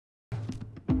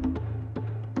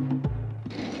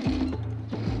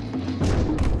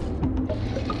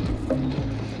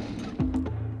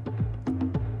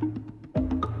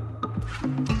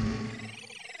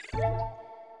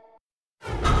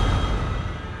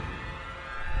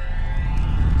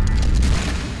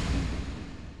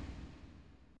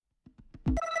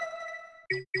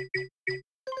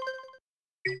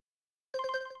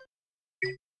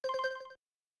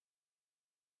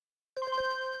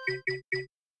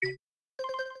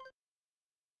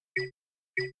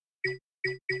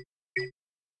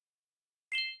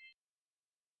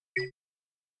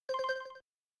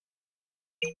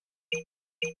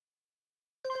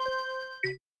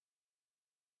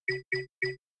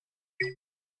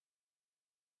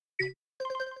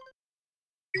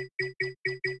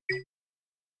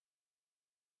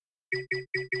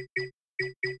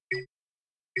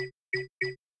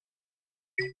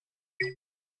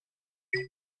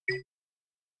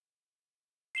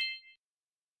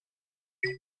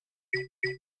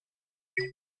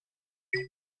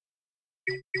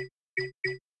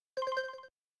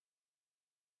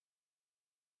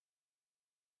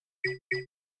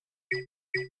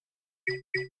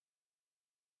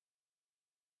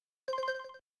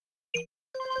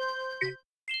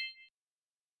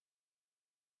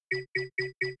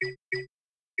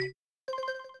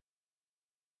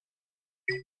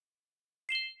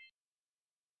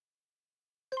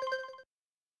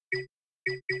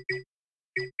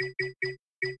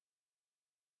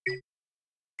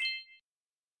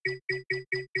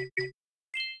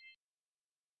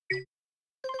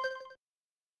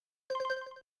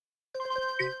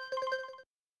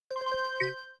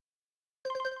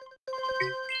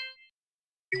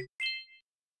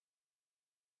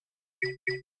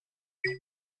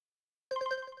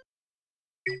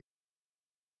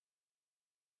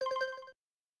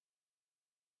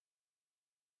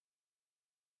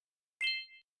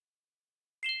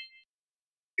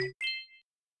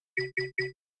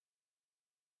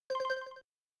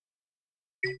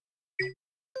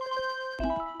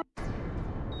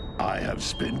I have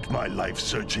spent my life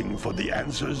searching for the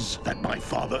answers that my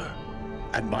father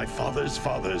and my father's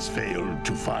fathers failed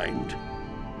to find.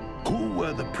 Who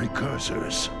were the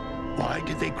precursors? Why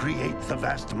did they create the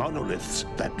vast monoliths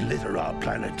that litter our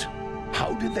planet?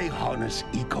 How did they harness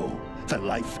eco, the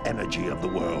life energy of the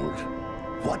world?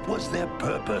 What was their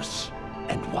purpose?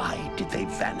 And why did they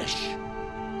vanish?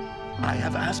 I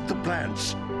have asked the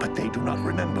plants, but they do not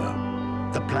remember.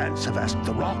 The plants have asked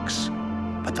the rocks,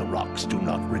 but the rocks do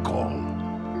not recall.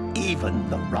 Even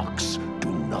the rocks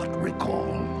do not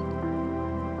recall.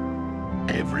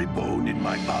 Every bone in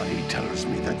my body tells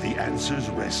me that the answers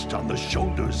rest on the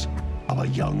shoulders of a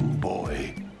young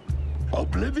boy.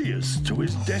 Oblivious to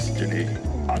his destiny,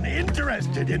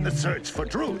 uninterested in the search for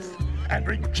truth, and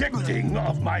rejecting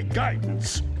of my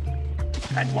guidance.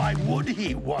 And why would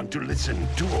he want to listen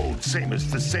to old Samus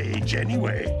the Sage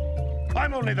anyway?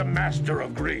 I'm only the master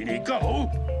of green eco,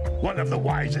 one of the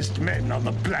wisest men on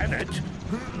the planet.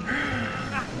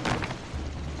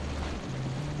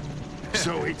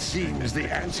 So it seems the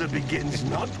answer begins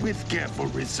not with careful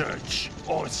research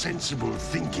or sensible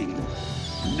thinking.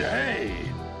 Nay,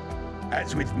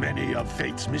 as with many of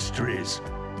fate's mysteries,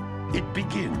 it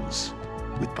begins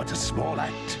with but a small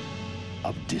act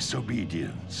of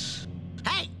disobedience.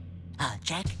 Hey!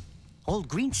 Jack, old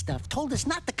green stuff told us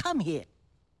not to come here.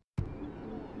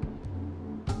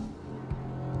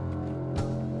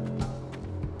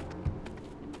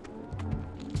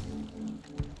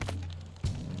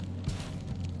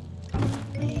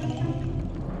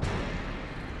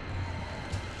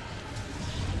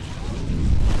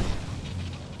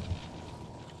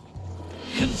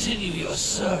 Continue your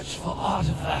search for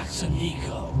artifacts and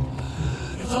eco.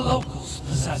 If the locals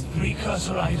possess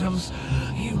precursor items,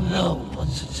 you know what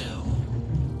to do.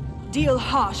 Deal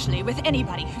harshly with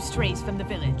anybody who strays from the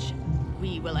village.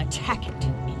 We will attack it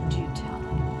in due time.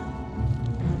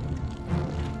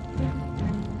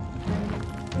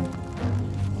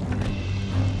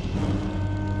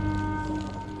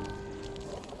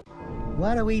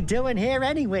 What are we doing here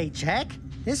anyway, Jack?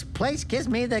 This place gives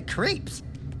me the creeps.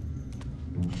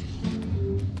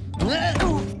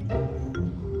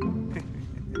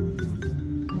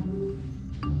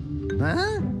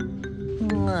 Huh?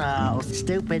 Oh,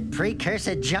 stupid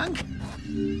precursor junk.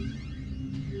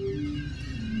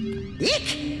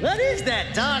 Eek! What is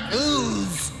that dark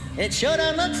ooze? It sure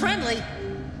don't look friendly.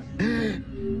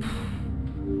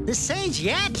 The sage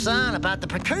yaps on about the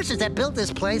precursors that built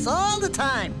this place all the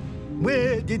time.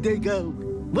 Where did they go?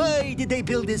 Why did they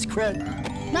build this crud?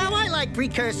 Now, I like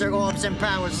precursor orbs and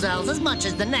power cells as much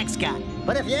as the next guy.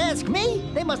 But if you ask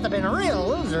me, they must have been real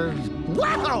losers.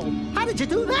 Wow! How did you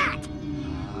do that?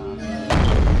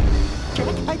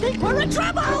 Jack, I think we're in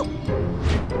trouble!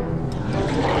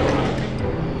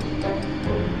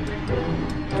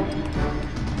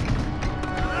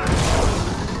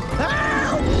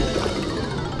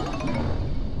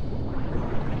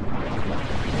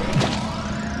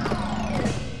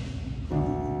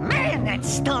 Man, that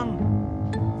stung!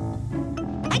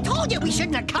 I told you we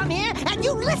shouldn't have come here, and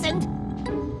you listened!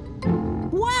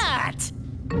 What?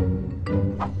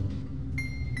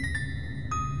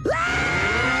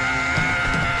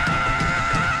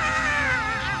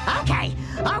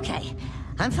 Okay.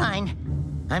 I'm fine.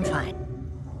 I'm fine.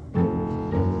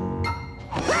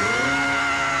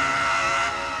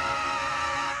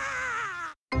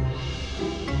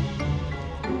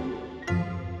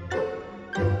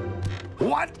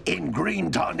 What in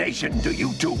green tarnation do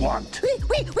you two want?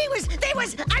 I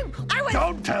was...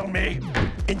 Don't tell me!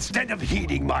 Instead of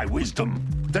heeding my wisdom,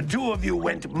 the two of you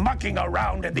went mucking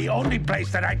around in the only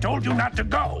place that I told you not to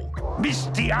go.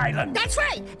 Misty Island. That's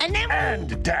right, and then... And,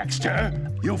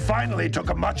 Daxter, you finally took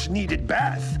a much-needed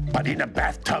bath, but in a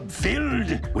bathtub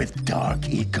filled with dark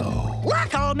eco.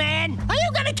 Look, old man, are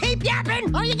you gonna keep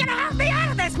yapping, or are you gonna help me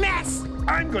out of this mess?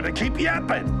 I'm gonna keep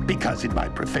yapping, because in my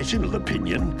professional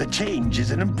opinion, the change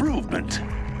is an improvement.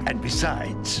 And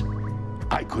besides,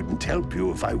 I couldn't help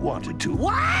you if I wanted to.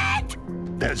 What?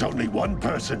 There's only one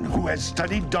person who has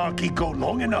studied dark eco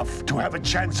long enough to have a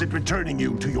chance at returning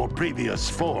you to your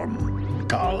previous form.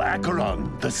 Carl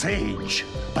Acheron, the Sage.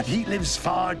 But he lives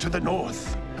far to the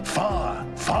north. Far,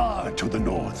 far to the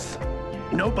north.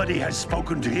 Nobody has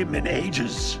spoken to him in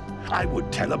ages. I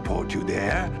would teleport you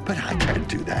there, but I can't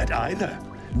do that either.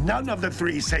 None of the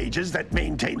three sages that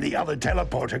maintain the other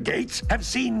teleporter gates have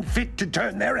seen fit to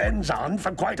turn their ends on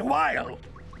for quite a while.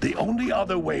 The only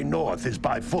other way north is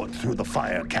by foot through the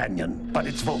Fire Canyon, but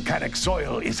its volcanic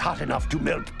soil is hot enough to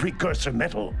melt precursor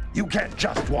metal. You can't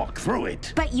just walk through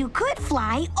it. But you could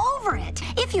fly over it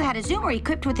if you had a zoomer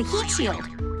equipped with a heat shield.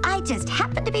 I just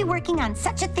happen to be working on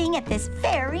such a thing at this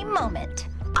very moment.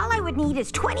 All I would need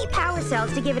is 20 power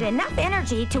cells to give it enough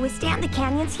energy to withstand the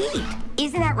canyon's heat.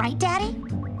 Isn't that right, Daddy?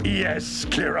 Yes,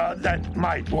 Kira, that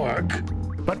might work.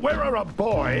 But where are a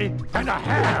boy and a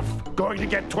half going to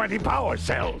get 20 power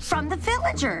cells? From the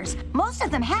villagers. Most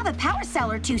of them have a power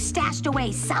cell or two stashed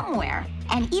away somewhere.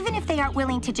 And even if they aren't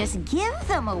willing to just give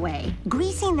them away,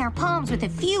 greasing their palms with a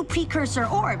few precursor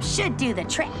orbs should do the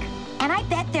trick. And I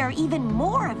bet there are even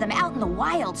more of them out in the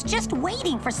wilds just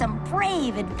waiting for some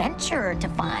brave adventurer to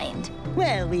find.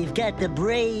 Well, we've got the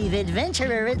brave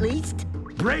adventurer at least.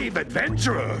 Brave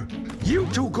adventurer? You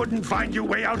two couldn't find your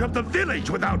way out of the village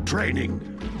without training.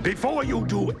 Before you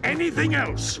do anything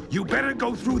else, you better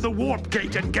go through the warp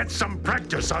gate and get some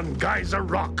practice on Geyser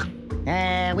Rock.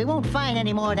 We won't find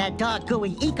any more of that dark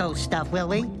gooey eco stuff, will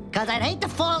we? 'Cause I'd hate to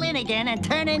fall in again and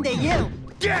turn into you.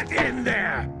 Get in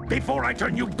there before I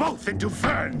turn you both into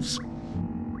ferns.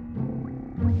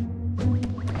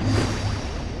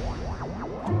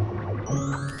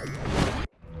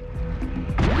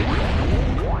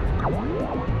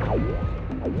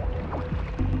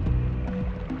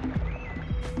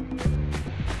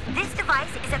 This device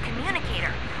is a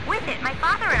communicator. With it, my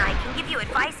father and I can give you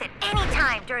advice at any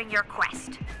time during your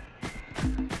quest.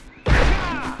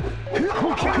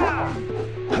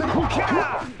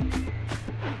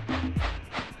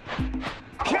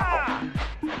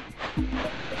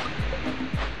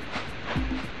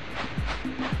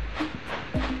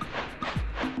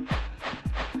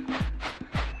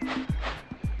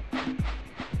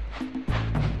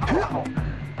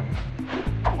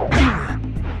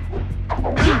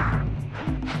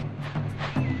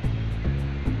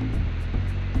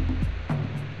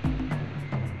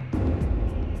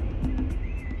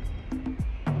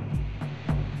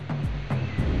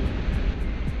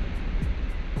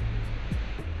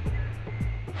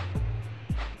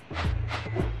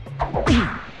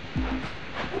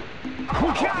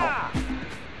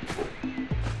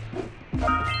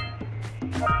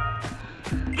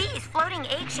 These floating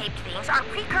egg-shaped things are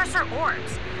precursor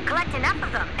orbs. Collect enough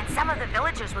of them, and some of the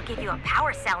villagers will give you a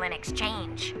power cell in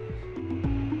exchange.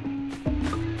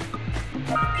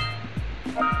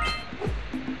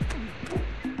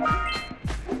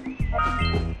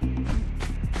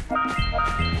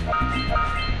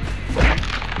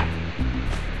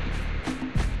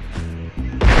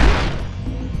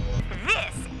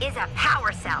 This is a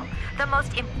power cell, the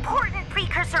most important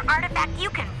precursor artifact you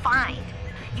can find.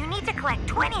 You need to collect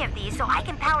 20 of these so I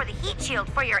can power the heat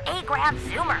shield for your A-Grav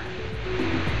zoomer.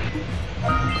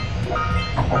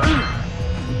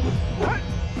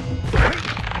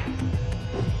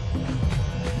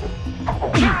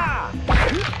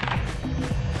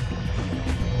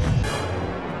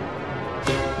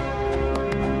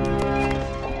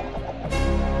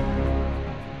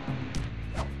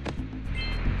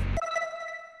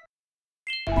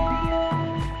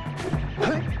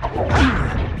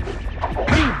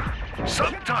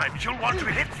 Sometimes you'll want to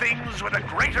hit things with a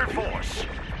greater force.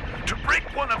 To break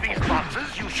one of these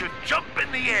boxes, you should jump in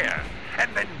the air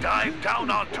and then dive down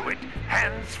onto it,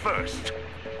 hands first.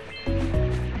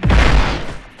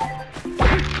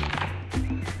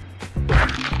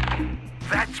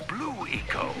 That's Blue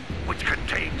Eco, which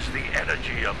contains the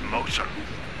energy of motion.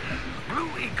 Blue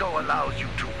Eco allows you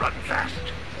to run fast,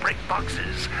 break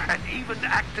boxes, and even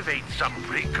activate some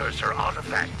precursor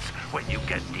artifacts when you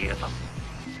get near them.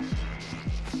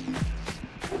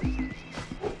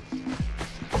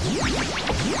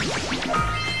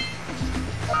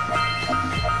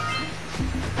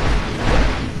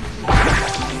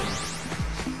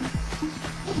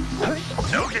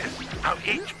 Notice how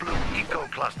each Blue Eco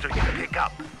cluster you pick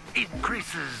up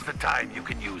increases the time you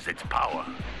can use its power.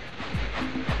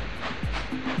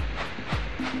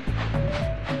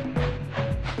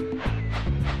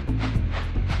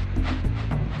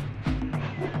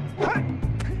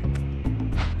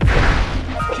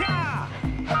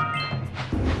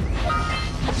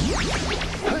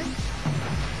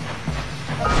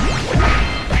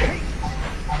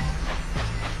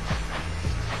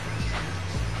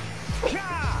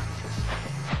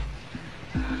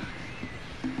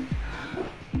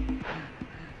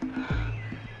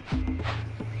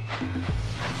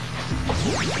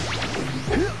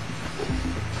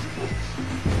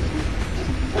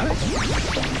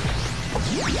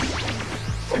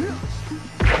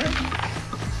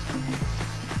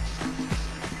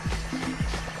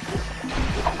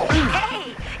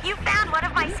 Hey, you found one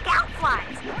of my scout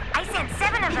flies.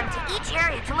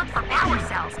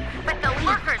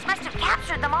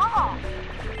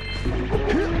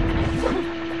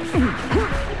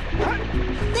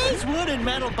 wooden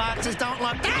metal boxes don't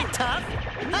look that tough.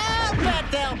 I'll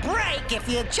bet they'll break if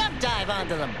you jump dive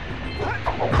onto them.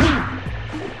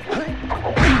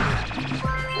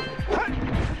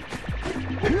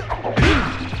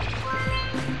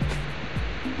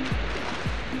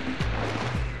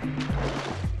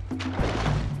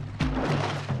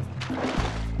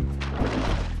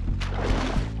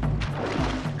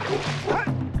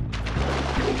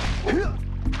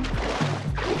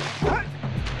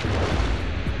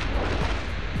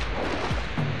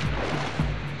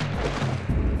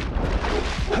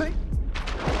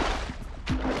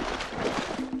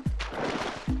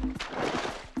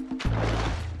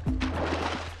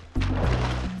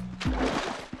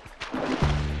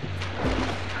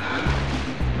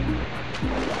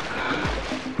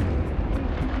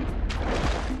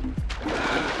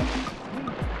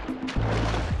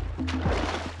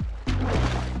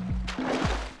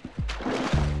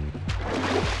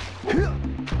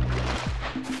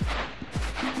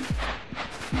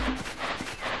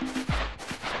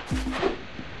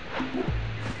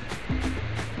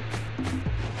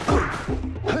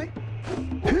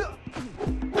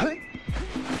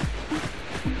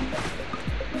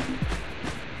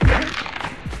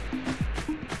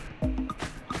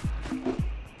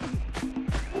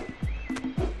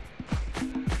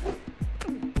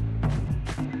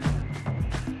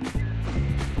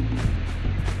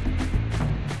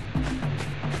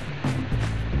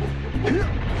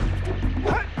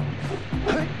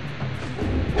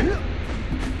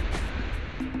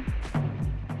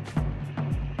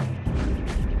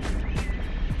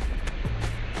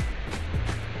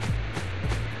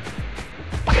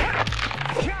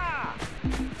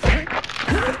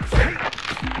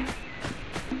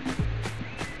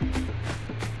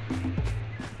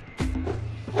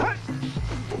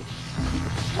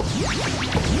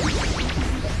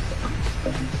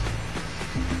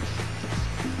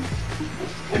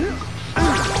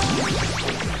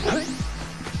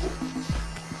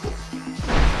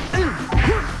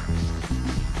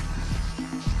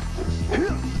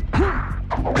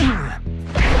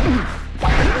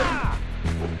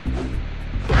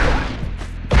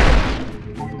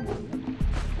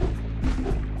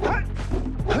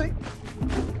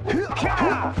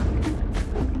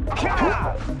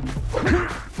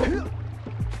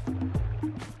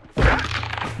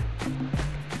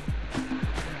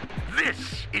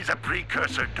 This is a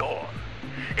precursor door.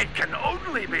 It can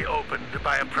only be opened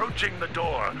by approaching the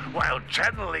door while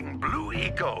channeling blue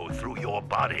eco through your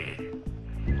body.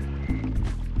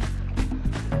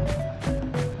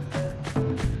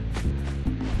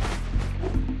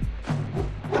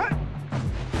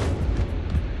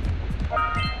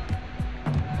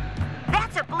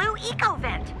 That's a blue eco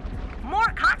vent. More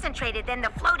concentrated than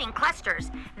the floating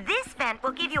clusters. This vent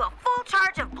will give you a full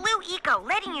charge of blue eco,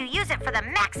 letting you use it for the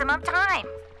maximum time.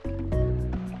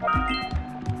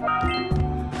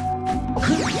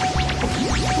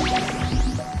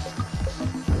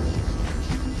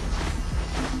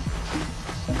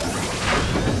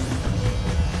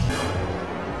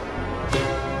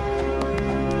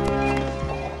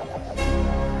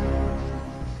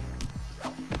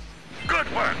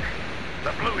 Good work!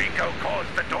 The blue eco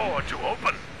caused the door to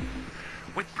open.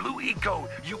 With blue eco,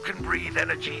 you can breathe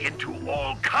energy into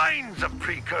all kinds of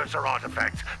precursor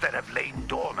artifacts that have lain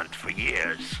dormant for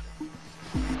years.